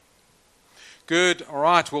Good. All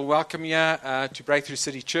right. Well, welcome here to Breakthrough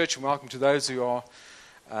City Church, and welcome to those who are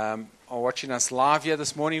watching us live here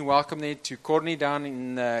this morning. Welcome there to Courtney down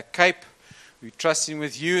in Cape. We're trusting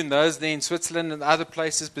with you and those there in Switzerland and other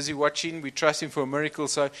places busy watching. We're trusting for a miracle.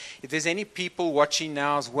 So if there's any people watching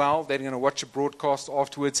now as well, they're going to watch a broadcast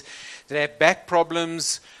afterwards, that have back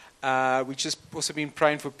problems. We've just also been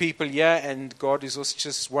praying for people here, and God is also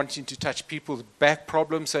just wanting to touch people with back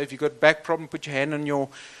problems. So if you've got a back problem, put your hand on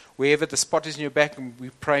wherever the spot is in your back, and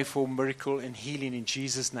we pray for miracle and healing in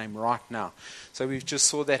Jesus' name right now. So we've just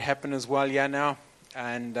saw that happen as well here now.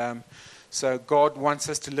 And so God wants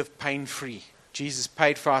us to live pain-free. Jesus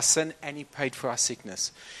paid for our sin and He paid for our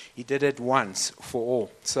sickness. He did it once for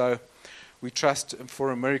all. So we trust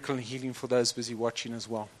for a miracle and healing for those busy watching as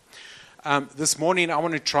well. This morning I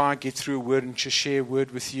want to try and get through a word and just share a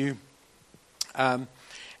word with you.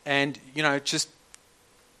 And, you know, just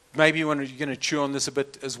maybe you're going to chew on this a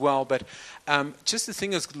bit as well. But just the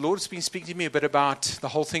thing is, the Lord has been speaking to me a bit about the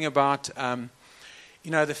whole thing about,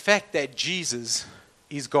 the fact that Jesus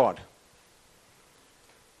is God.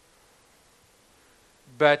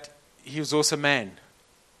 But He was also man.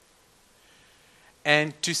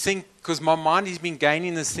 And to think, because my mind has been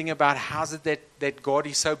gaining this thing about how is it that God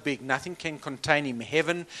is so big, nothing can contain Him.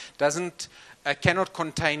 Heaven cannot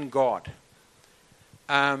contain God.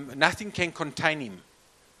 Nothing can contain Him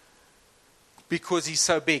because He's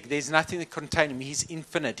so big. There's nothing that can contain Him. He's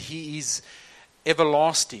infinite. He is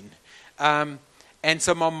everlasting. And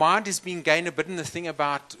so my mind has been gaining a bit in the thing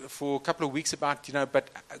about, for a couple of weeks about, but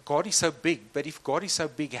God is so big. But if God is so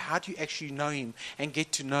big, how do you actually know Him and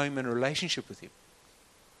get to know Him in a relationship with Him?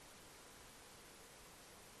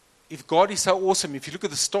 If God is so awesome, if you look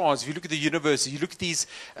at the stars, if you look at the universe, if you look at these,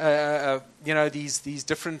 these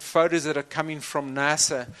different photos that are coming from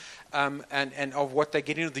NASA, and of what they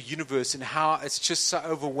get into the universe and how it's just so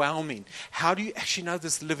overwhelming. How do you actually know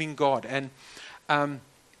this living God? And the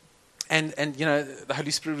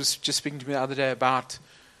Holy Spirit was just speaking to me the other day about,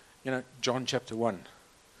 John chapter 1.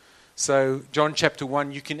 So John chapter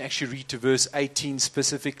 1, you can actually read to verse 18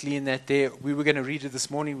 specifically in that there. We were going to read it this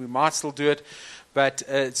morning. We might still do it. But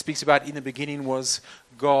it speaks about in the beginning was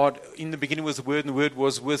God. In the beginning was the Word, and the Word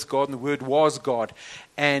was with God, and the Word was God.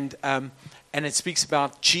 And it speaks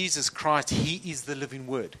about Jesus Christ. He is the living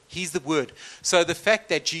Word. He's the Word. So the fact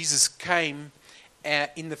that Jesus came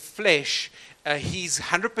in the flesh, He's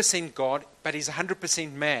 100% God, but He's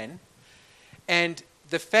 100% man. And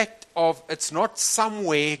the fact of it's not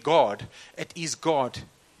somewhere God, it is God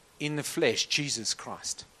in the flesh, Jesus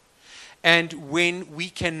Christ. And when we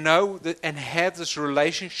can know that and have this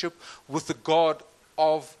relationship with the God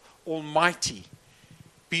of Almighty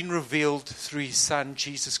being revealed through His Son,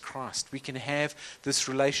 Jesus Christ, we can have this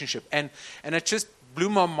relationship. And it just blew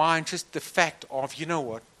my mind, just the fact of,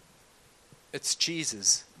 it's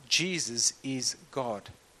Jesus. Jesus is God.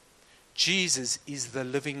 Jesus is the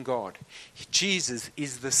living God. Jesus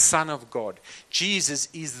is the Son of God. Jesus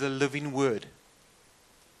is the living Word.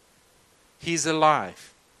 He's alive.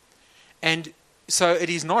 And so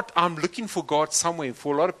it is not, I'm looking for God somewhere.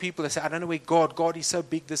 For a lot of people, they say, I don't know where God is so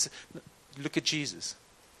big. Look at Jesus.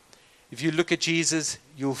 If you look at Jesus,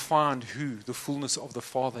 you'll find who the fullness of the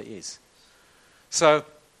Father is. So,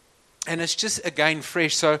 and it's just, again,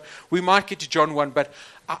 fresh. So we might get to John 1, but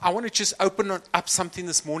I want to just open up something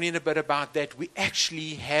this morning a bit about that. We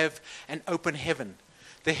actually have an open heaven.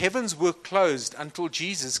 The heavens were closed until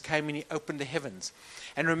Jesus came and He opened the heavens.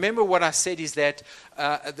 And remember what I said is that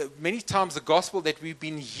many times the gospel that we've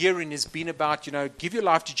been hearing has been about, give your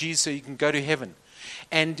life to Jesus so you can go to heaven.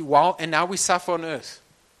 And now we suffer on earth.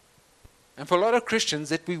 And for a lot of Christians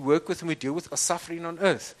that we work with and we deal with are suffering on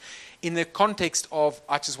earth in the context of,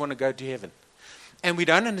 I just want to go to heaven. And we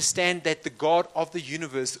don't understand that the God of the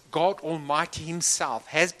universe, God Almighty Himself,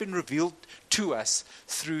 has been revealed to us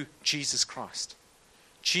through Jesus Christ.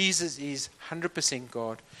 Jesus is 100%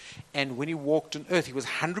 God, and when He walked on earth, He was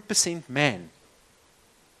 100% man.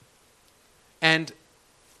 And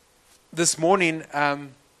this morning,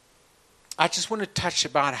 I just want to touch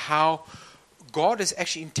about how God has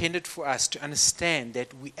actually intended for us to understand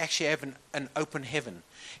that we actually have an open heaven.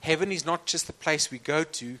 Heaven is not just the place we go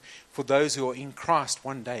to for those who are in Christ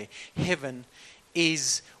one day. Heaven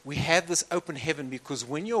is, we have this open heaven because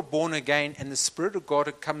when you're born again and the Spirit of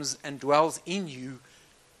God comes and dwells in you,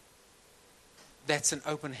 that's an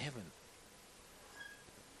open heaven.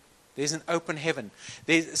 There's an open heaven.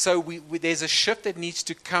 There's a shift that needs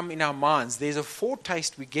to come in our minds. There's a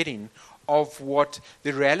foretaste we're getting of what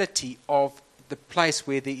the reality of the place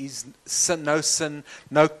where there is sin,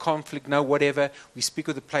 no conflict, no whatever. We speak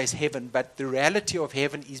of the place heaven, but the reality of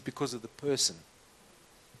heaven is because of the person.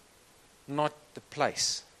 not the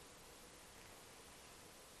place.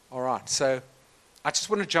 All right, so I just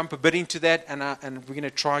want to jump a bit into that, and we're going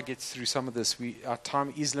to try and get through some of this. Our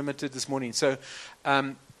time is limited this morning. So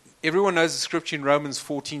everyone knows the scripture in Romans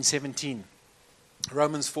 14:17.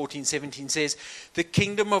 Romans 14:17 says, "The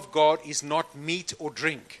kingdom of God is not meat or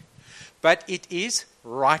drink, but it is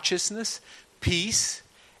righteousness, peace,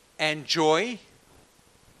 and joy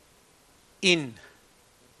in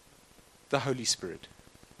the Holy Spirit."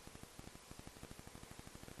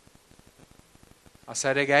 I'll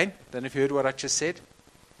say it again. Don't know if you heard what I just said.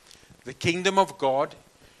 The kingdom of God,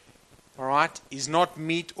 all right, is not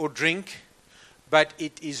meat or drink, but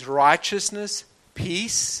it is righteousness,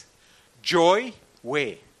 peace, joy,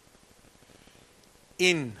 where?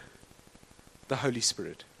 In the Holy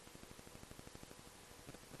Spirit.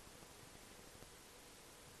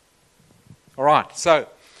 All right, so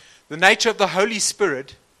the nature of the Holy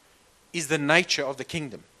Spirit is the nature of the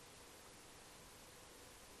kingdom.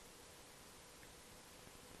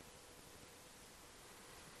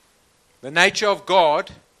 The nature of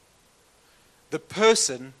God, the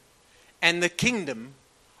person, and the kingdom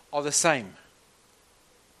are the same.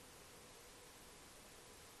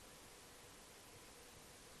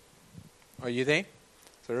 Are you there?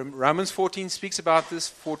 So Romans 14 speaks about this.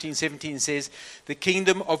 14:17 says, the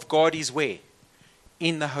kingdom of God is where?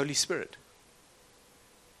 In the Holy Spirit.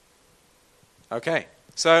 Okay,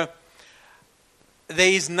 so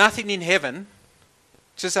there is nothing in heaven,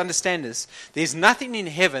 just understand this, there's nothing in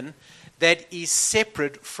heaven that is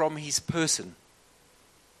separate from his person.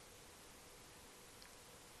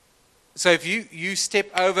 So if you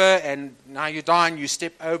step over and now you die and you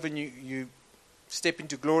step over and you step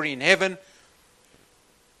into glory in heaven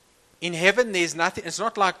there's nothing. It's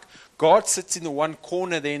not like God sits in the one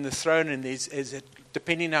corner there in the throne and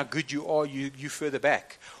depending on how good you are, you further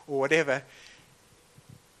back or whatever.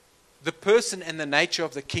 The person and the nature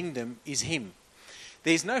of the kingdom is him.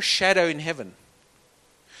 There's no shadow in heaven.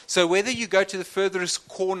 So whether you go to the furthest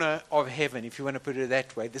corner of heaven, if you want to put it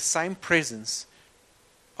that way, the same presence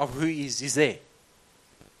of who is there.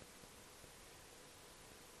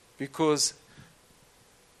 Because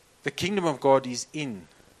the kingdom of God is in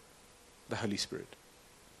the Holy Spirit.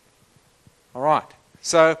 All right.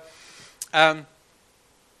 So,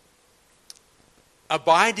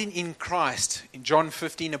 abiding in Christ, in John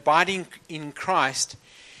 15, abiding in Christ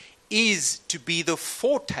is to be the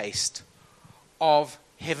foretaste of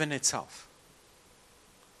heaven itself.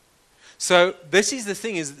 So this is the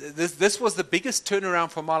thing, is this was the biggest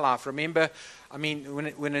turnaround for my life. Remember, I mean,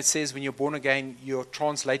 when it says when you're born again, you're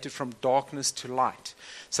translated from darkness to light.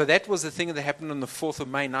 So that was the thing that happened on the 4th of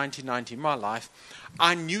May, 1990 in my life.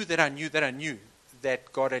 I knew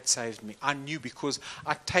that God had saved me. I knew because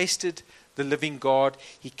I tasted the living God.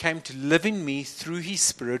 He came to live in me through His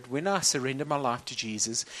Spirit when I surrendered my life to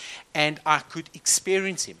Jesus, and I could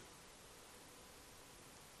experience Him.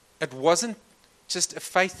 It wasn't just a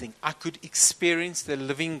faith thing. I could experience the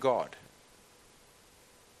living God.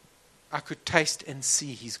 I could taste and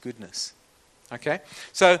see His goodness. Okay?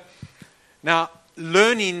 So, now,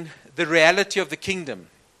 learning the reality of the kingdom,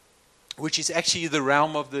 which is actually the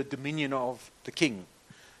realm of the dominion of the king.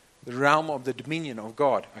 The realm of the dominion of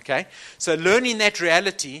God. Okay? So, learning that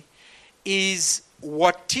reality is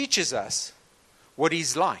what teaches us what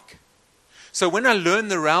He's like. So, when I learn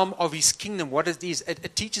the realm of His kingdom, what it is,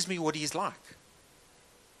 it teaches me what He's like.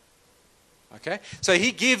 Okay? So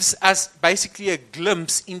He gives us basically a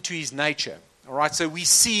glimpse into His nature. All right? So we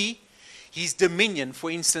see His dominion.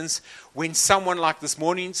 For instance, when someone, like this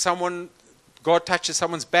morning, God touches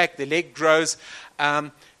someone's back, their leg grows.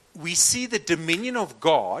 We see the dominion of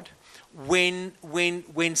God when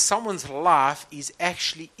someone's life is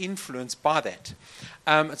actually influenced by that.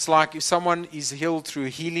 It's like if someone is healed through a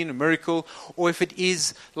healing, a miracle, or if it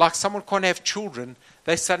is like someone can't have children,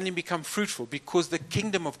 they suddenly become fruitful because the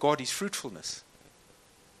kingdom of God is fruitfulness.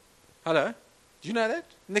 Hello? Do you know that?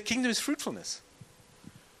 And the kingdom is fruitfulness.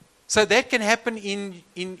 So that can happen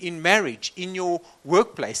in marriage, in your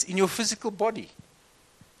workplace, in your physical body.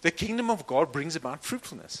 The kingdom of God brings about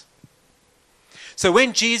fruitfulness. So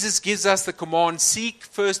when Jesus gives us the command, seek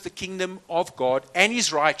first the kingdom of God and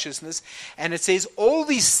His righteousness, and it says all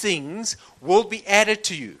these things will be added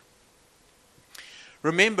to you.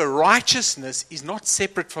 Remember, righteousness is not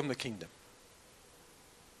separate from the kingdom.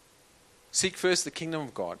 Seek first the kingdom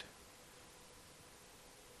of God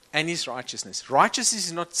and His righteousness. Righteousness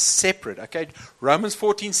is not separate. Okay, Romans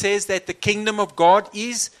 14 says that the kingdom of God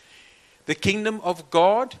is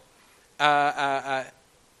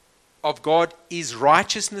is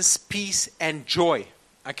righteousness, peace, and joy.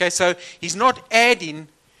 Okay, so He's not adding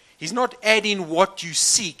He's not adding what you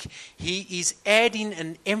seek. He is adding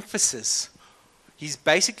an emphasis. He's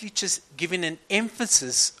basically just giving an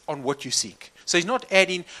emphasis on what you seek. So he's not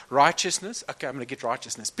adding righteousness. Okay, I'm going to get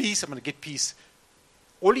righteousness. Peace, I'm going to get peace.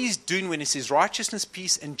 All he's doing when he says righteousness,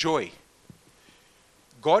 peace, and joy,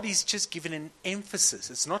 God is just giving an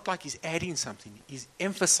emphasis. It's not like he's adding something. He's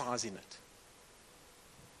emphasizing it.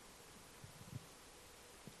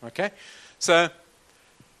 Okay? So,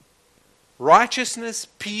 righteousness,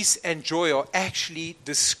 peace, and joy are actually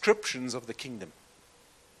descriptions of the kingdom.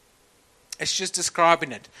 It's just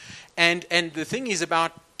describing it. And the thing is,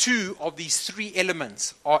 about two of these three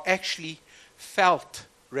elements are actually felt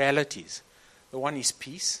realities. The one is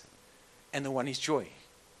peace, and the one is joy.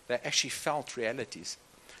 They're actually felt realities.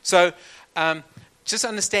 So, just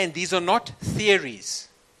understand, these are not theories.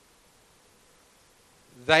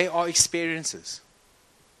 They are experiences.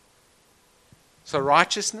 So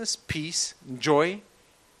righteousness, peace, and joy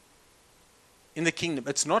in the kingdom.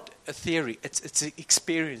 It's not a theory. It's an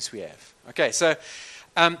experience we have. Okay, so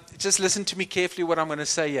just listen to me carefully what I'm going to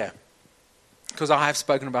say here, because I have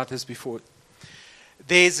spoken about this before.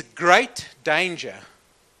 There's great danger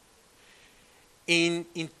in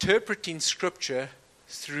interpreting Scripture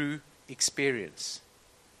through experience.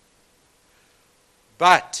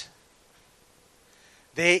 But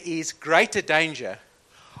there is greater danger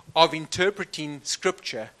of interpreting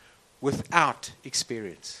Scripture without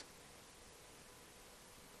experience.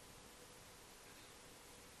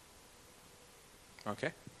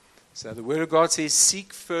 Okay? So the Word of God says,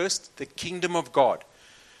 seek first the kingdom of God.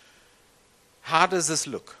 How does this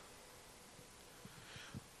look?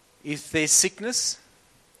 If there's sickness,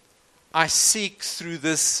 I seek through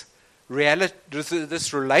this reality,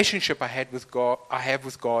 this relationship I have with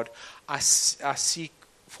God, I seek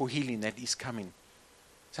for healing that is coming.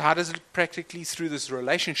 So how does it look practically? Through this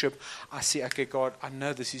relationship? I say, okay, God, I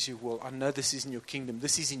know this is your will. I know this is in your kingdom.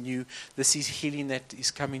 This is in you. This is healing that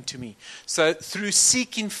is coming to me. So through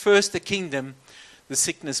seeking first the kingdom, the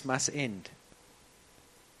sickness must end.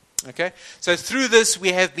 Okay? So through this,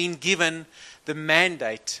 we have been given the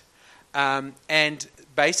mandate and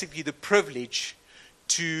basically the privilege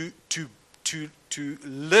to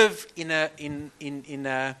live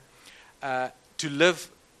to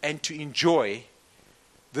live and to enjoy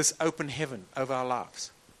this open heaven over our lives,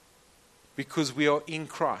 because we are in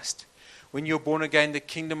Christ. When you're born again, the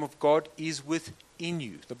kingdom of God is within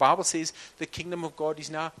you. The Bible says the kingdom of God is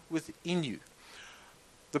now within you.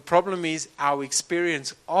 The problem is our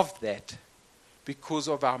experience of that, because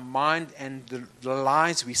of our mind and the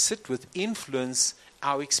lies we sit with, influence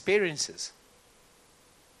our experiences.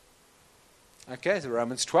 Okay, so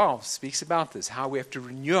Romans 12 speaks about this, how we have to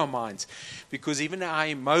renew our minds, because even our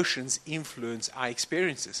emotions influence our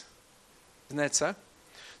experiences. Isn't that so?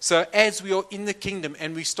 So as we are in the kingdom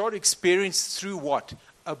and we start experiencing through what?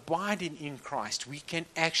 Abiding in Christ, we can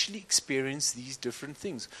actually experience these different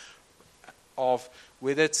things of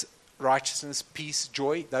whether it's righteousness, peace,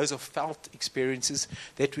 joy. Those are felt experiences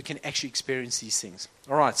that we can actually experience these things.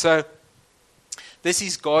 All right, so this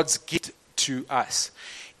is God's gift to us.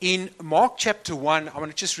 In Mark chapter 1, I want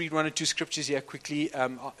to just read one or two scriptures here quickly.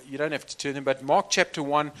 You don't have to turn them, but Mark chapter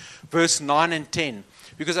 1, verse 9 and 10.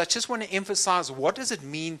 Because I just want to emphasize, what does it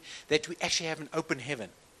mean that we actually have an open heaven?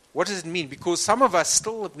 What does it mean? Because some of us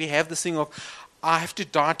still, we have this thing of, I have to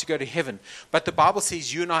die to go to heaven. But the Bible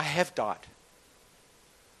says you and I have died.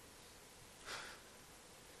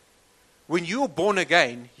 When you are born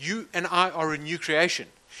again, you and I are a new creation.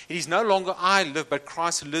 It is no longer I live, but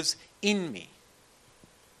Christ lives in me.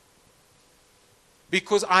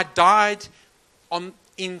 Because I died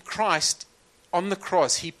in Christ on the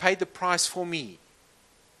cross. He paid the price for me.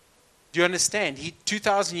 Do you understand?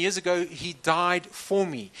 2,000 years ago, He died for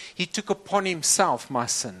me. He took upon Himself my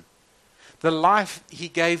sin. The life He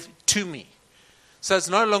gave to me. So it's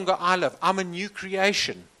no longer I live. I'm a new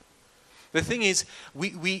creation. The thing is,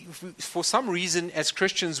 we for some reason as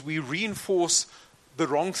Christians, we reinforce the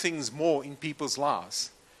wrong things more in people's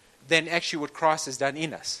lives than actually what Christ has done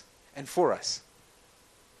in us and for us.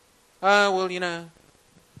 Well, I'm going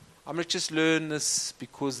to just learn this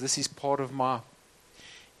because this is part of my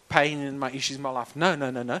pain and my issues in my life.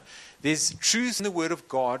 No. There's truth in the Word of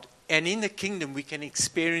God, and in the kingdom we can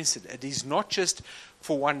experience it. It is not just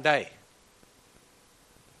for one day.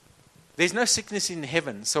 There's no sickness in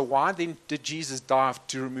heaven, so why then did Jesus die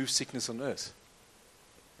to remove sickness on earth?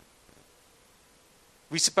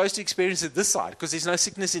 We're supposed to experience it this side because there's no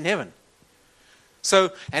sickness in heaven.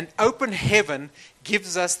 So an open heaven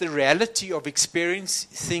gives us the reality of experiencing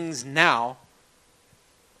things now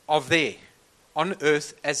of there on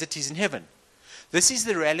earth as it is in heaven. This is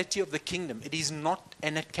the reality of the kingdom. It is not,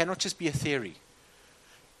 and it cannot just be a theory.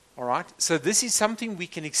 All right? So this is something we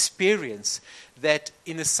can experience, that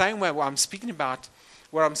in the same way where I'm speaking about,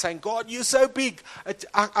 where I'm saying, God, you're so big.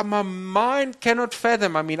 My mind cannot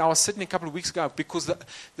fathom. I mean, I was sitting a couple of weeks ago because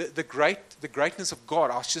the greatness of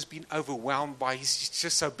God, I was just being overwhelmed by, he's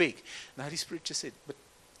just so big. And the Holy Spirit just said, but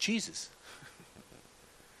Jesus,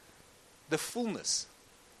 the fullness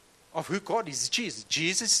of who God is Jesus.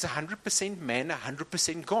 Jesus is 100% man,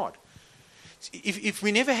 100% God. If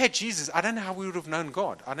we never had Jesus, I don't know how we would have known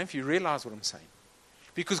God. I don't know if you realize what I'm saying.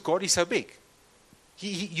 Because God is so big.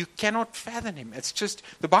 You cannot fathom him. It's just,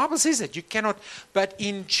 the Bible says that. You cannot, but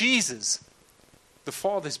in Jesus, the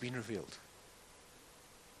Father has been revealed.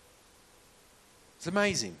 It's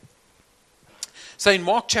amazing. So in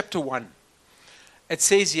Mark chapter 1, it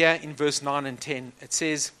says here in verse 9 and 10, it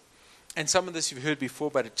says, and some of this you've heard before,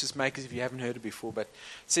 but it just makes as if you haven't heard it before. But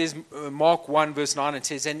it says, Mark 1 verse 9, it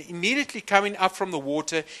says, and immediately coming up from the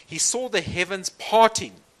water, he saw the heavens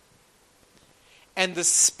parting, and the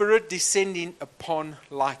Spirit descending upon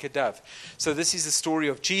like a dove. So this is the story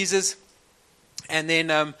of Jesus. And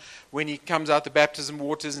then when he comes out the baptism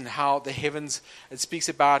waters and how the heavens, it speaks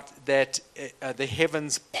about that the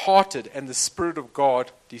heavens parted and the Spirit of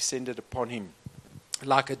God descended upon him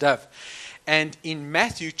like a dove. And in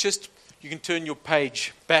Matthew, you can turn your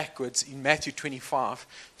page backwards in Matthew 25,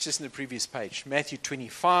 just in the previous page. Matthew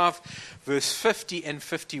 25, verse 50 and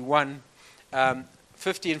 51.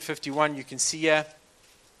 50 and 51, you can see here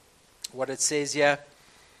what it says here.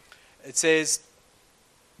 It says,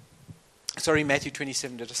 Matthew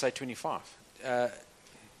 27, did I say 25?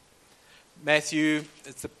 Matthew,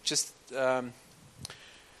 it's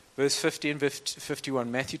verse 50 and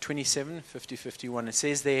 51. Matthew 27, 50, 51. It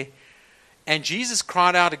says there, and Jesus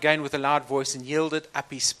cried out again with a loud voice and yielded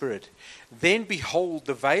up his spirit. Then behold,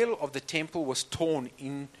 the veil of the temple was torn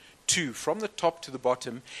in two from the top to the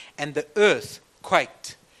bottom, and the earth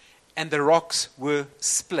quaked, and the rocks were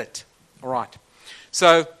split. All right.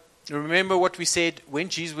 So remember what we said when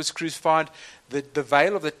Jesus was crucified, the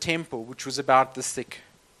veil of the temple, which was about this thick,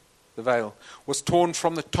 the veil, was torn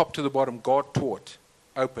from the top to the bottom. God tore it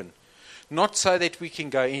open. Not so that we can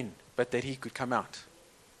go in, but that he could come out.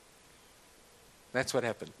 That's what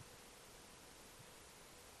happened.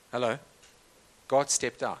 Hello? God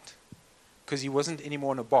stepped out. Because he wasn't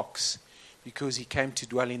anymore in a box. Because he came to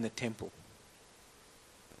dwell in the temple.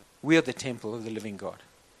 We are the temple of the living God.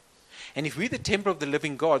 And if we're the temple of the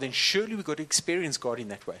living God, then surely we've got to experience God in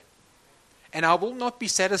that way. And I will not be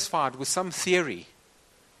satisfied with some theory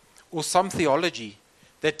or some theology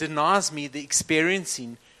that denies me the experience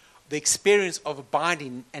of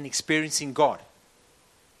abiding and experiencing God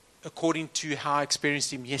according to how I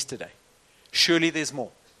experienced him yesterday. Surely there's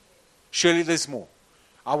more. Surely there's more.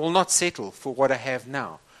 I will not settle for what I have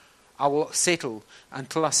now. I will settle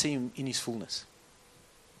until I see him in his fullness.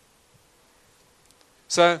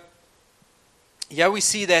 So, yeah, we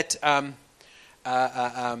see that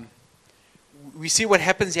we see what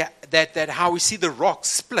happens here, that how we see the rocks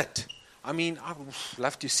split. I mean, I would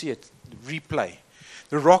love to see it, replay.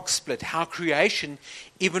 The rocks split, how creation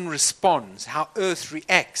even responds, how earth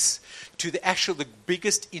reacts to the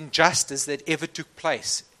biggest injustice that ever took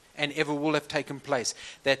place and ever will have taken place.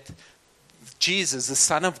 That Jesus, the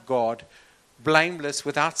Son of God, blameless,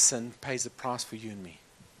 without sin, pays the price for you and me.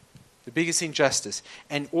 The biggest injustice.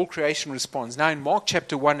 And all creation responds. Now in Mark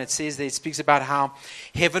chapter 1, it says that it speaks about how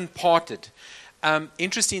heaven parted.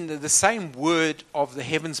 Interesting that the same word of the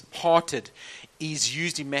heavens parted is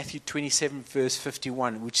used in Matthew 27 verse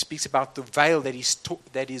 51, which speaks about the veil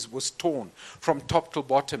was torn from top to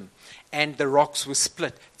bottom and the rocks were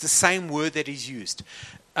split. It's the same word that is used.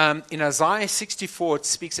 In Isaiah 64, it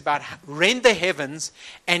speaks about rend the heavens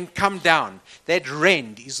and come down. That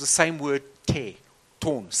rend is the same word tear,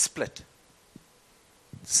 torn, split.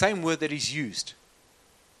 The same word that is used.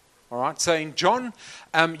 All right, so in John,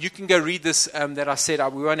 you can go read this that I said.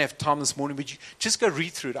 We won't have time this morning, but you just go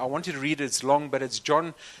read through it. I wanted to read it. It's long, but it's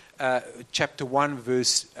John chapter 1,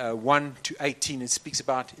 verse 1 to 18. It speaks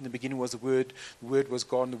about, in the beginning was the Word was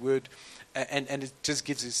God, and the Word, and it just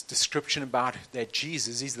gives this description about that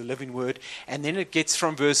Jesus is the living Word. And then it gets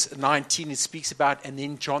from verse 19, it speaks about, and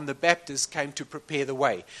then John the Baptist came to prepare the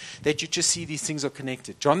way. That you just see these things are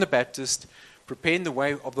connected. John the Baptist preparing the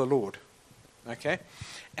way of the Lord. Okay?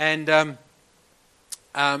 And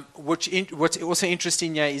what's also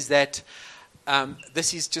interesting here is that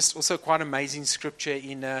this is just also quite amazing scripture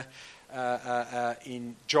in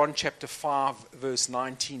in John chapter 5, verse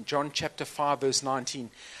 19. John chapter 5, verse 19.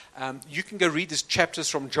 You can go read these chapters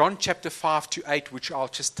from John chapter 5 to 8, which I'll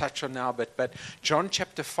just touch on now. But John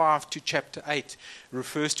chapter 5 to chapter 8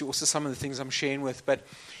 refers to also some of the things I'm sharing with. But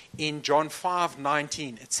in John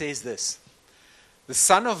 5:19, it says this: the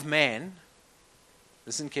Son of Man,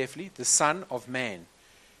 listen carefully, the Son of Man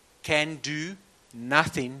can do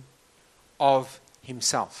nothing of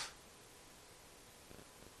himself.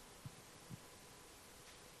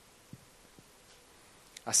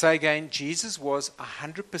 I say again, Jesus was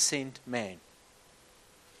 100% man,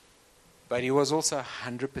 but he was also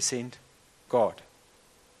 100% God.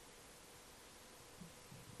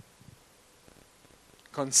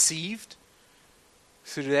 Conceived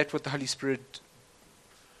through that what the Holy Spirit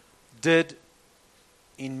did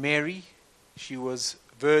in Mary. She was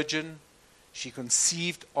virgin. She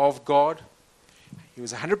conceived of God. He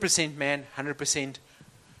was 100% man, 100%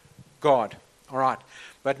 God. All right.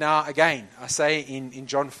 But now again, I say in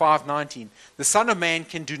John 5:19, the Son of Man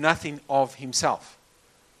can do nothing of himself.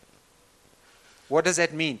 What does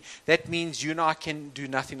that mean? That means you and I can do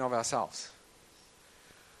nothing of ourselves.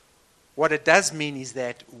 What it does mean is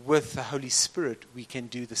that with the Holy Spirit, we can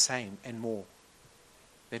do the same and more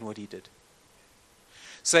than what he did.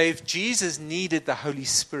 So if Jesus needed the Holy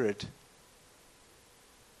Spirit,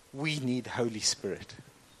 we need Holy Spirit.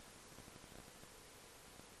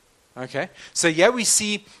 Okay? So here we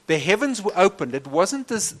see the heavens were opened. It wasn't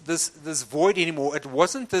this void anymore. It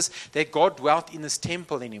wasn't this that God dwelt in this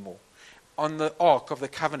temple anymore. On the Ark of the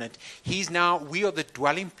Covenant. We are the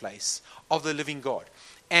dwelling place of the living God.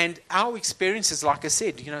 And our experiences, like I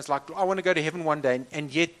said, it's like, I want to go to heaven one day, and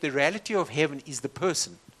yet the reality of heaven is the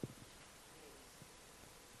person.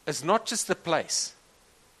 It's not just the place.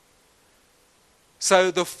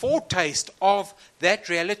 So the foretaste of that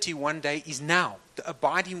reality one day is now. The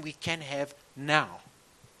abiding we can have now.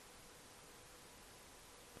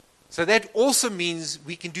 So that also means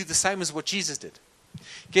we can do the same as what Jesus did.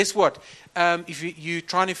 Guess what? If you're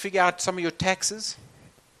trying to figure out some of your taxes,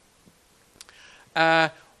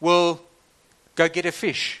 well, go get a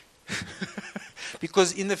fish.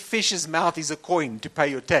 Because in the fish's mouth is a coin to pay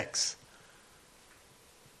your tax.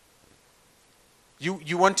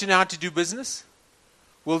 You want to know how to do business?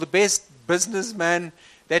 Well, the best businessman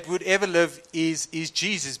that would ever live is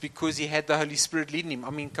Jesus, because he had the Holy Spirit leading him. I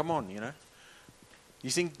mean, come on, You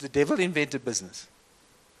think the devil invented business?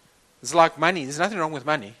 It's like money. There's nothing wrong with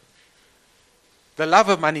money. The love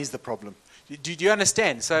of money is the problem. Do you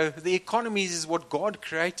understand? So the economy is what God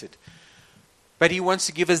created. But he wants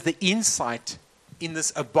to give us the insight in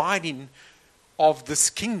this abiding of this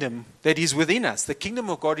kingdom that is within us. The kingdom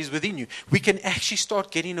of God is within you. We can actually start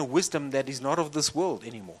getting a wisdom that is not of this world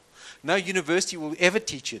anymore. No university will ever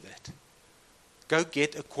teach you that. Go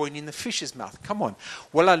get a coin in the fish's mouth. Come on.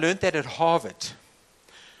 Well, I learned that at Harvard.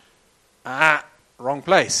 Wrong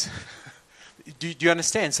place. Do you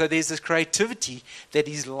understand? So there's this creativity that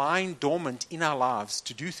is lying dormant in our lives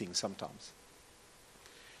to do things sometimes.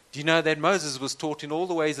 Do you know that Moses was taught in all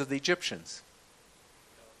the ways of the Egyptians?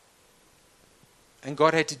 And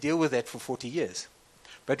God had to deal with that for 40 years.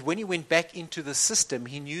 But when he went back into the system,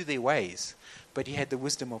 he knew their ways. But he had the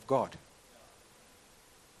wisdom of God.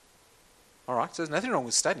 All right, so there's nothing wrong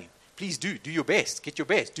with studying. Please do your best. Get your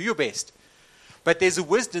best. Do your best. But there's a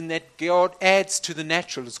wisdom that God adds to the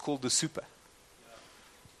natural. It's called the super.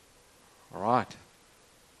 All right.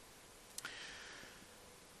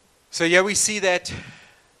 So here we see that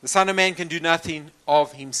the Son of Man can do nothing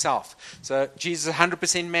of himself. So Jesus is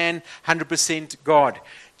 100% man, 100% God.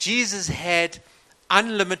 Jesus had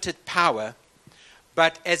unlimited power,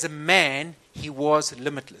 but as a man, he was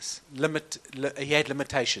limitless. He had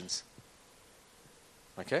limitations.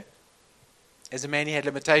 Okay? As a man, he had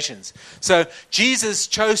limitations. So Jesus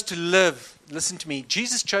chose to live, listen to me,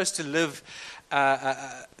 Jesus chose to live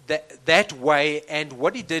that way, and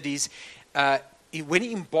what he did is, when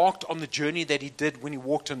he embarked on the journey that he did when he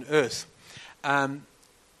walked on earth,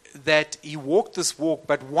 that he walked this walk,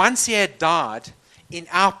 but once he had died in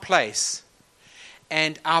our place,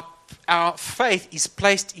 and our faith is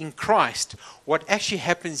placed in Christ, what actually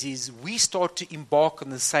happens is we start to embark on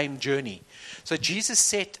the same journey. So Jesus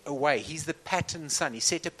set a way. He's the pattern son. He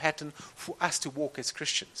set a pattern for us to walk as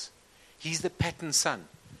Christians. He's the pattern son.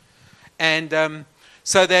 And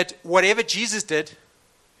so that whatever Jesus did,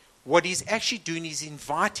 what he's actually doing is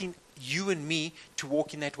inviting you and me to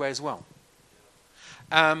walk in that way as well.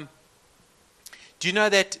 Do you know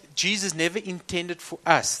that Jesus never intended for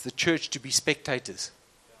us, the church, to be spectators?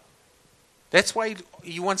 That's why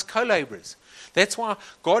he wants co-laborers. That's why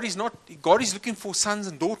God is looking for sons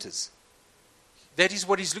and daughters. That is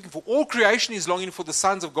what he's looking for. All creation is longing for the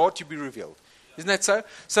sons of God to be revealed. Isn't that so?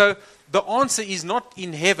 So the answer is not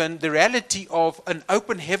in heaven. The reality of an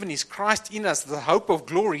open heaven is Christ in us, the hope of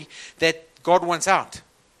glory that God wants out.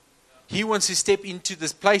 He wants to step into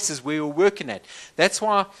these places where we're working at. That's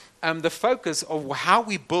why the focus of how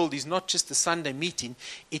we build is not just the Sunday meeting.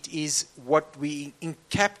 It is what we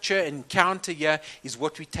capture and encounter here is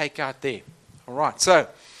what we take out there. All right.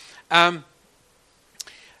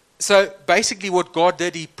 So basically what God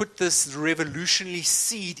did, he put this revolutionary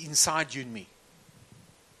seed inside you and me.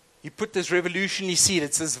 He put this revolutionary seed.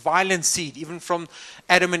 It's this violent seed, even from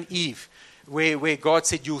Adam and Eve, where God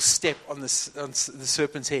said, you'll step on the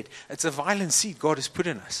serpent's head. It's a violent seed God has put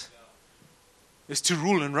in us. It's to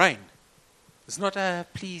rule and reign. It's not a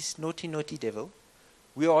please, naughty, naughty devil.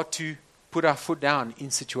 We are to put our foot down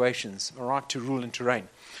in situations, all right, to rule and to reign.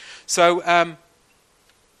 So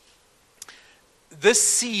this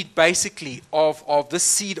seed, basically, of this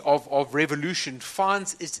seed of revolution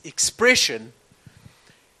finds its expression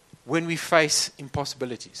when we face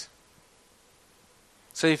impossibilities.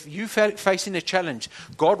 So if you're facing a challenge,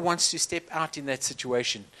 God wants to step out in that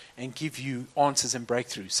situation and give you answers and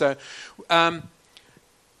breakthrough. So, the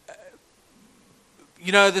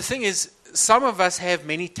thing is, some of us have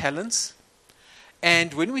many talents.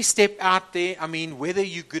 And when we step out there, I mean, whether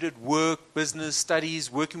you're good at work, business,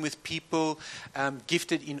 studies, working with people,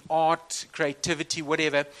 gifted in art, creativity,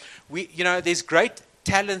 whatever, there's great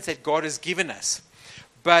talents that God has given us.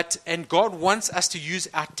 And God wants us to use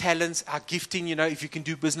our talents, our gifting, if you can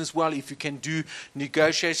do business well, if you can do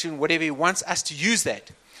negotiation, whatever, He wants us to use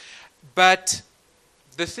that. But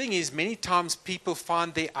the thing is, many times people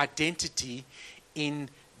find their identity in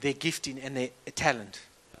their gifting and their talent.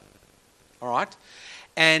 All right?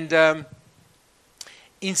 And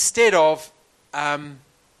instead of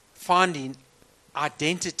finding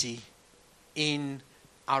identity in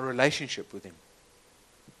our relationship with Him.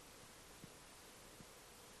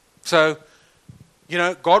 So,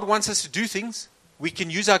 God wants us to do things. We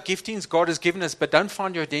can use our giftings God has given us, but don't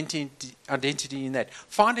find your identity in that.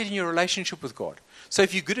 Find it in your relationship with God. So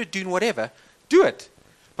if you're good at doing whatever, do it.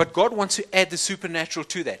 But God wants to add the supernatural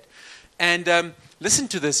to that. And listen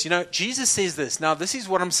to this. Jesus says this. Now, this is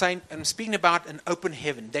what I'm saying. I'm speaking about an open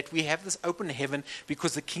heaven, that we have this open heaven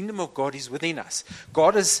because the kingdom of God is within us.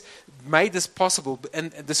 God has made this possible.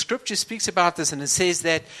 And the scripture speaks about this, and it says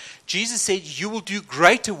that Jesus said, you will do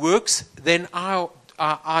greater works than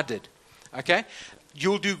I did. Okay?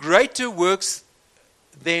 You'll do greater works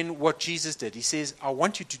than what Jesus did. He says, I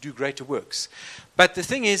want you to do greater works. But the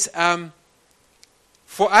thing is,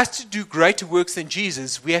 for us to do greater works than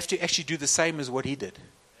Jesus, we have to actually do the same as what He did.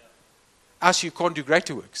 Else you can't do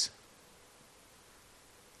greater works.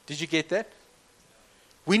 Did you get that?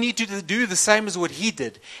 We need to do the same as what He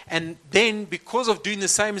did. And then because of doing the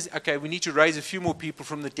same we need to raise a few more people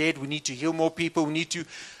from the dead. We need to heal more people.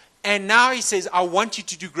 And now He says, I want you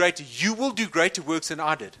to do greater. You will do greater works than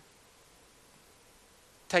I did.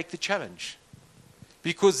 Take the challenge.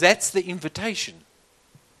 Because that's the invitation.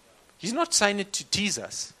 He's not saying it to tease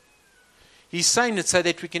us. He's saying it so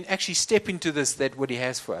that we can actually step into that what He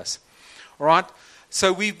has for us. All right?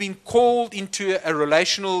 So we've been called into a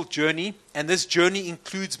relational journey, and this journey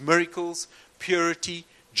includes miracles, purity,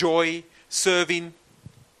 joy, serving.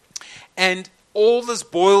 And all this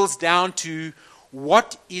boils down to,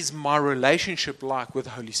 what is my relationship like with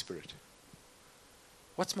the Holy Spirit?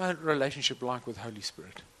 What's my relationship like with the Holy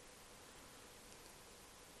Spirit?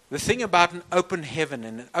 The thing about an open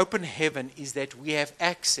heaven is that we have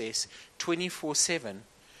access 24/7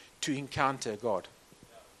 to encounter God.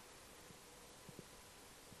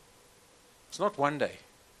 It's not one day.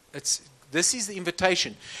 This is the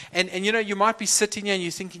invitation. And you might be sitting here and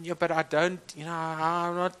you're thinking, but I don't,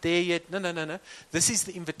 I'm not there yet. No. This is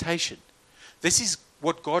the invitation. This is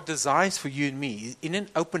what God desires for you and me. In an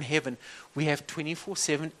open heaven, we have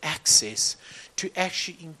 24/7 access to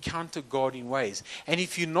actually encounter God in ways. And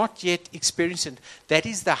if you're not yet experiencing it, that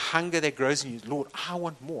is the hunger that grows in you. Lord, I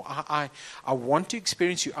want more. I want to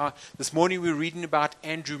experience you. This morning we were reading about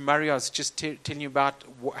Andrew Murray. I was just telling you about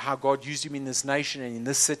how God used him in this nation and in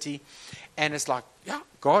this city. And it's like,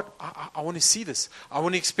 God, I want to see this. I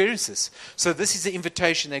want to experience this. So this is the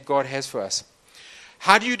invitation that God has for us.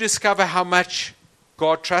 How do you discover how much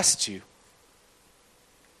God trusts you?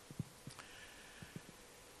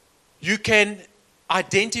 You can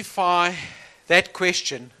identify that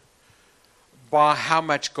question by how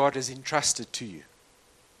much God has entrusted to you.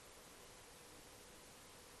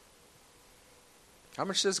 How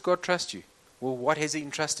much does God trust you? Well, what has He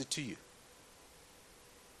entrusted to you?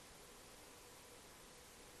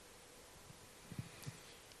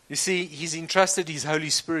 You see, He's entrusted His Holy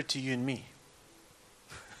Spirit to you and me.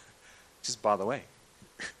 Just by the way.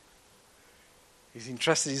 He's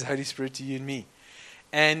entrusted His Holy Spirit to you and me.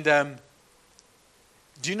 And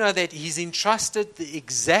do you know that He's entrusted the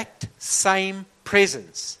exact same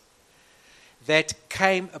presence that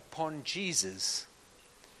came upon Jesus?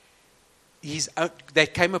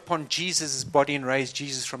 That came upon Jesus' body and raised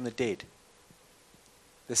Jesus from the dead.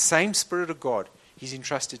 The same Spirit of God He's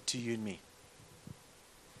entrusted to you and me.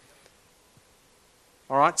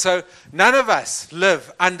 All right, so none of us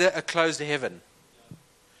live under a closed heaven.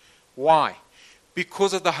 Why?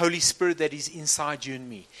 Because of the Holy Spirit that is inside you and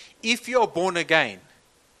me. If you are born again,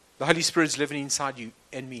 the Holy Spirit is living inside you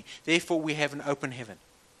and me. Therefore, we have an open heaven.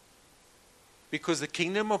 Because the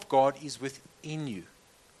kingdom of God is within you.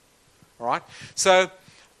 All right? So,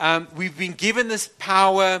 we've been given this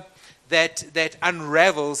power that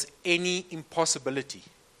unravels any impossibility.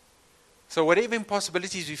 So, whatever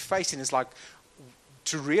impossibilities we're facing is like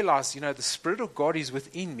to realize, the Spirit of God is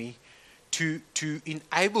within me to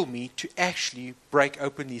enable me to actually break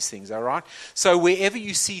open these things, all right? So wherever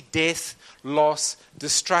you see death, loss,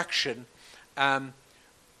 destruction, that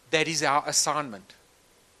is our assignment.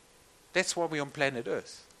 That's why we're on planet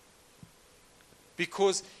Earth.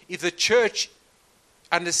 Because if the church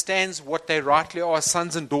understands what they rightly are,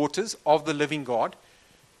 sons and daughters of the living God,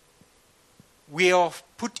 we are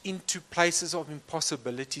put into places of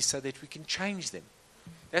impossibility so that we can change them.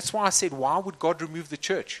 That's why I said, why would God remove the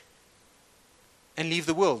church and leave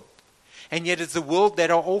the world? And yet it's the world that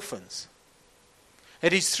are orphans.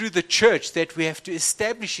 It is through the church that we have to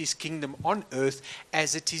establish His kingdom on earth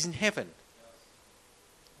as it is in heaven.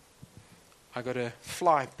 I got a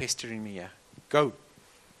fly pestering me here. Go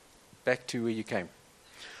back to where you came.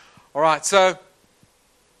 All right, so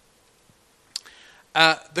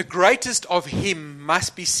the greatest of Him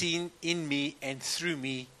must be seen in me and through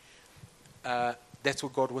me. That's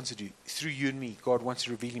what God wants to do. Through you and me, God wants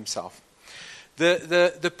to reveal Himself.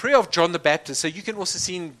 The prayer of John the Baptist, so you can also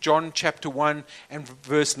see in John chapter 1 and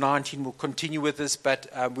verse 19, we'll continue with this, but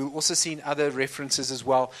we'll also see in other references as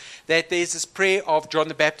well, that there's this prayer of John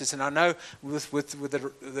the Baptist. And I know we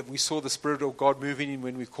saw the Spirit of God moving in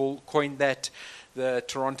when we coined that, the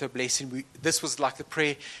Toronto blessing. This was like the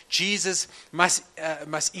prayer, Jesus must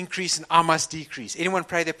increase and I must decrease. Anyone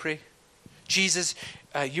pray that prayer? Jesus,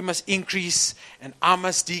 you must increase and I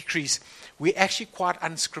must decrease. We're actually quite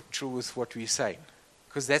unscriptural with what we're saying,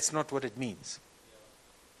 because that's not what it means.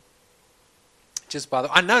 Just by the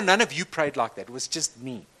way, I know none of you prayed like that. It was just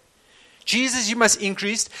me. Jesus, you must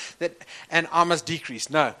increase and I must decrease.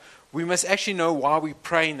 No, we must actually know why we're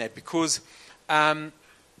praying that, because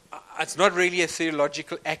it's not really a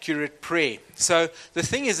theological accurate prayer. So the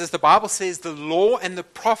thing is, as the Bible says, the law and the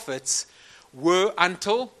prophets were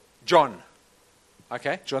until John.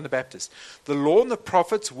 Okay, John the Baptist. The law and the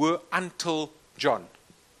prophets were until John.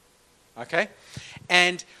 Okay?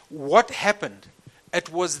 And what happened? It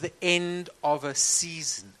was the end of a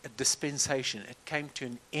season, a dispensation. It came to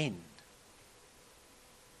an end.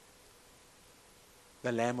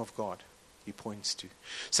 The Lamb of God, he points to.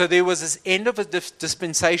 So there was this end of a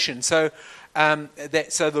dispensation. So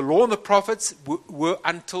the law and the prophets were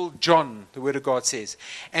until John, the Word of God says.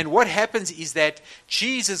 And what happens is that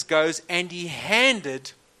Jesus goes and he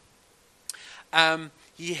handed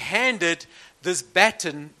this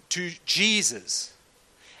baton to Jesus.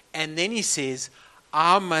 And then he says,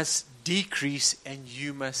 I must decrease and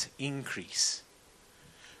you must increase.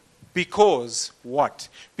 Because what?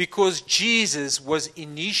 Because Jesus was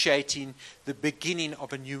initiating the beginning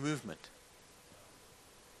of a new movement.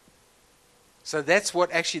 So that's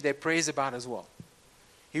what actually their prayer is about as well.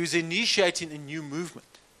 He was initiating a new movement.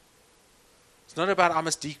 It's not about I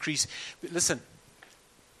must decrease. But listen,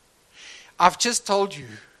 I've just told you,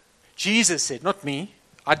 Jesus said, not me.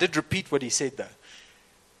 I did repeat what he said though.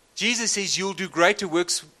 Jesus says you'll do greater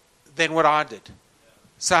works than what I did.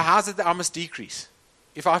 So how's it that I must decrease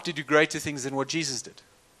if I have to do greater things than what Jesus did?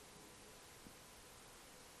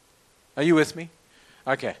 Are you with me?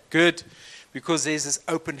 Okay, good. Because there's this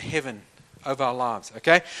open heaven over our lives,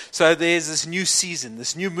 okay? So there's this new season,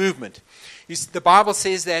 this new movement. The Bible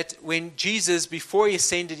says that when Jesus, before he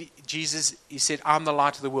ascended, he said, I'm the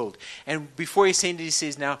light of the world. And before he ascended, he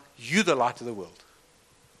says, now, you're the light of the world.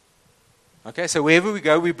 Okay, so wherever we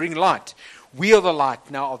go, we bring light. We are the light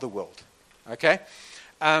now of the world. Okay?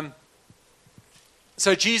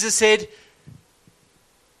 So Jesus said,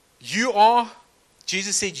 you are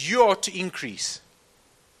to increase.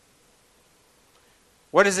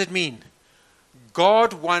 What does it mean?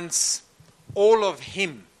 God wants all of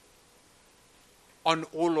Him on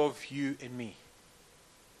all of you and me.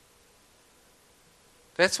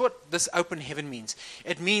 That's what this open heaven means.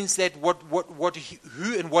 It means that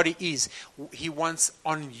who and what he is, he wants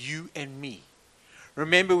on you and me.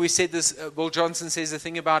 Remember we said this, Bill Johnson says the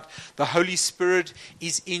thing about the Holy Spirit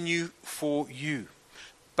is in you for you.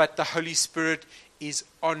 But the Holy Spirit is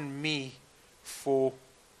on me for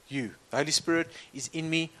you. The Holy Spirit is in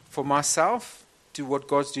me for myself, to what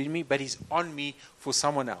God's doing in me, but he's on me for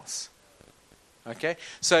someone else. Okay?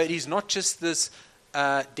 So it is not just this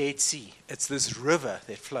Dead Sea. It's this river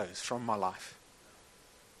that flows from my life.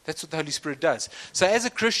 That's what the Holy Spirit does. So as a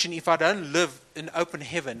Christian, if I don't live in open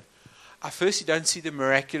heaven, I firstly don't see the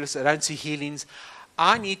miraculous, I don't see healings.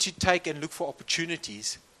 I need to take and look for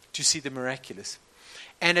opportunities to see the miraculous.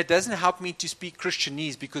 And it doesn't help me to speak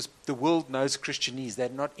Christianese because the world knows Christianese. They're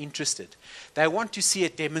not interested. They want to see a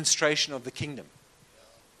demonstration of the kingdom.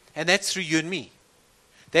 And that's through you and me.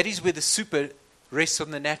 That is where the super rests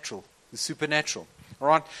on the natural, the supernatural. All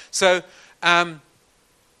right? So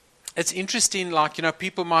it's interesting, like,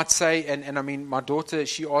 people might say, and I mean, my daughter,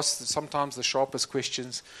 she asks sometimes the sharpest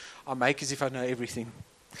questions. I make as if I know everything.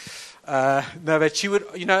 No, but she would,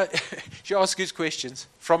 she asks good questions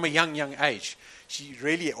from a young age. She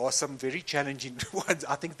really asks some very challenging ones,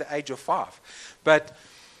 I think the age of 5. But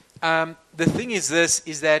the thing is this,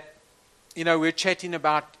 is that, we're chatting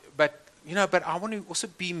about, but I want to also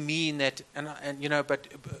be me in that, and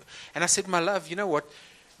I said, my love, you know what?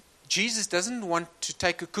 Jesus doesn't want to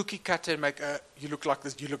take a cookie cutter and make, you look like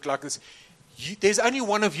this, you look like this. There's only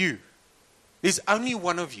one of you. There's only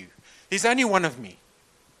one of you. There's only one of me.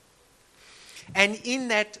 And in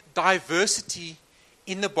that diversity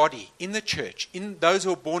in the body, in the church, in those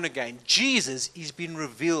who are born again, Jesus is being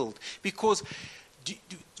revealed. Because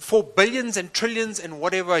for billions and trillions and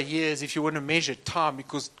whatever years, if you want to measure time,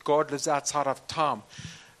 because God lives outside of time,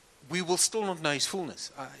 we will still not know his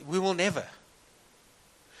fullness. We will never.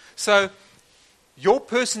 So your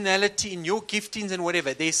personality and your giftings and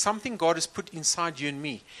whatever, there's something God has put inside you and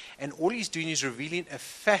me. And all he's doing is revealing a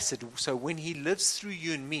facet. So when he lives through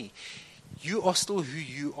you and me, you are still who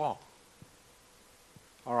you are.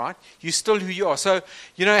 All right? You're still who you are. So,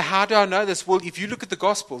 how do I know this? Well, if you look at the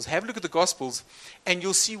Gospels, have a look at the Gospels, and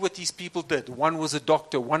you'll see what these people did. One was a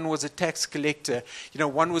doctor, one was a tax collector,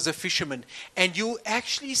 one was a fisherman. And you'll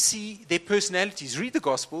actually see their personalities. Read the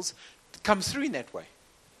Gospels, come through in that way.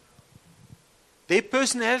 Their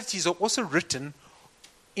personalities are also written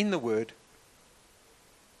in the Word,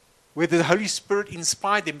 where the Holy Spirit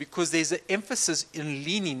inspired them, because there's an emphasis in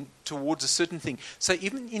leaning towards a certain thing. So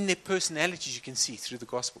even in their personalities, you can see through the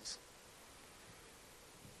Gospels.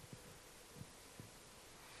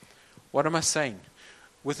 What am I saying?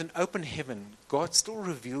 With an open heaven, God still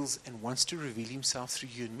reveals and wants to reveal himself through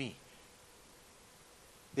you and me.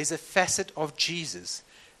 There's a facet of Jesus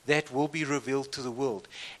that will be revealed to the world.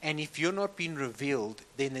 And if you're not being revealed,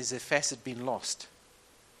 then there's a facet being lost.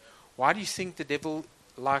 Why do you think the devil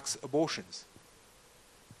likes abortions?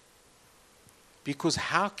 Because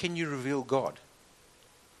how can you reveal God?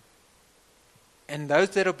 And those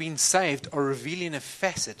that are being saved are revealing a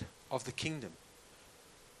facet of the kingdom.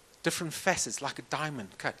 Different facets, like a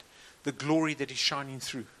diamond cut. The glory that is shining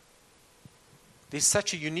through. There's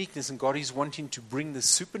such a uniqueness, and God is wanting to bring the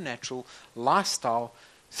supernatural lifestyle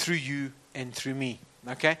through you and through me.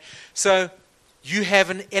 Okay? So you have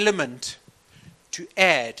an element to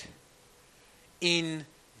add in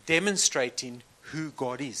demonstrating who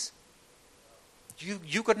God is.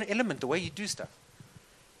 You've got an element, the way you do stuff.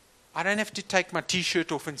 I don't have to take my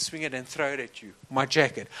t-shirt off and swing it and throw it at you, my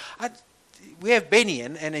jacket. We have Benny,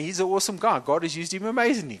 and he's an awesome guy. God has used him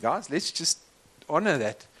amazingly, guys. Let's just honor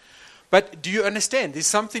that. But do you understand? There's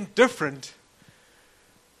something different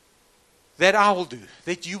that I will do,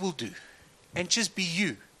 that you will do. And just be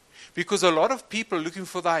you. Because a lot of people are looking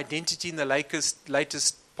for the identity in the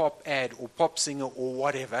latest pop ad or pop singer or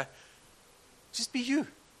whatever. Just be you.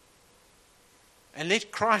 And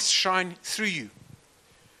let Christ shine through you.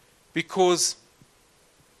 Because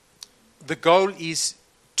the goal is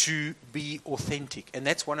to be authentic. And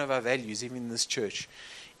that's one of our values, even in this church,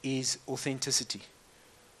 is authenticity.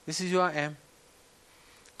 This is who I am.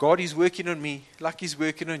 God is working on me like he's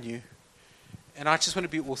working on you. And I just want to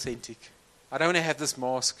be authentic. I don't want to have this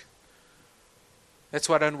mask. That's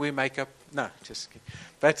why I don't wear makeup. No, just kidding.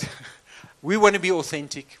 But we want to be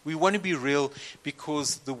authentic. We want to be real,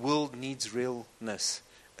 because the world needs realness.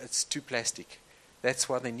 It's too plastic. That's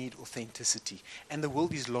why they need authenticity. And the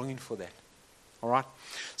world is longing for that. All right?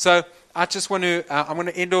 So I just want to, I'm going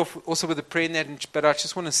to end off also with a prayer in that, but I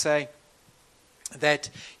just want to say that,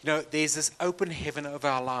 there's this open heaven over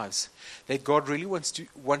our lives, that God really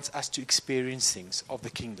wants us to experience things of the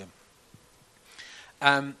kingdom.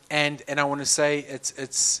 And I want to say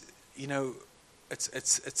it's you know,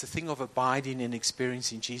 it's a thing of abiding and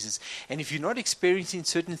experiencing Jesus. And if you're not experiencing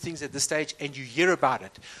certain things at this stage and you hear about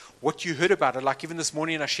it, what you heard about it, like even this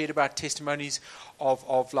morning I shared about testimonies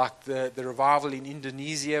of like the revival in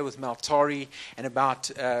Indonesia with Maltori, and about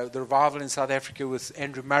the revival in South Africa with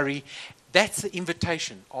Andrew Murray. That's the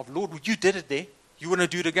invitation of, Lord, you did it there. You want to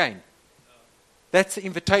do it again. That's the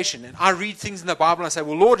invitation. And I read things in the Bible and I say,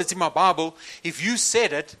 well, Lord, it's in my Bible. If you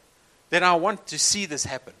said it, then I want to see this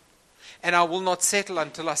happen. And I will not settle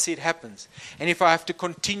until I see it happens. And if I have to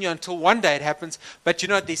continue until one day it happens, but you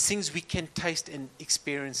know, there's things we can taste and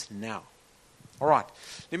experience now. All right.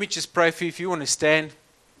 Let me just pray for you if you want to stand.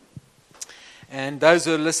 And those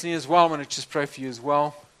who are listening as well, I want to just pray for you as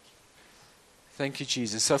well. Thank you,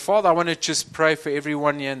 Jesus. So, Father, I want to just pray for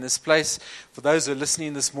everyone here in this place, for those who are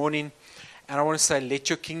listening this morning. And I want to say, let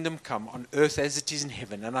your kingdom come on earth as it is in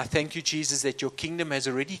heaven. And I thank you, Jesus, that your kingdom has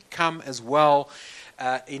already come as well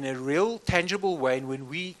in a real, tangible way when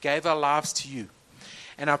we gave our lives to you.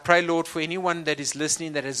 And I pray, Lord, for anyone that is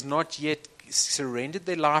listening that has not yet surrendered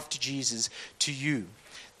their life to Jesus, to you,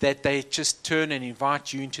 that they just turn and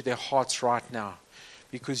invite you into their hearts right now.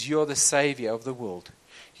 Because you're the Savior of the world.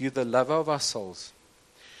 You're the lover of our souls.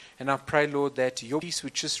 And I pray, Lord, that your peace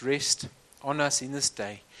would just rest on us in this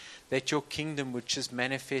day. That your kingdom would just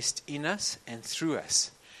manifest in us and through us.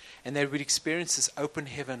 And that we'd experience this open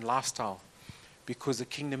heaven lifestyle because the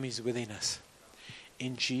kingdom is within us.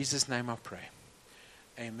 In Jesus' name I pray.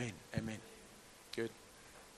 Amen. Amen. Good.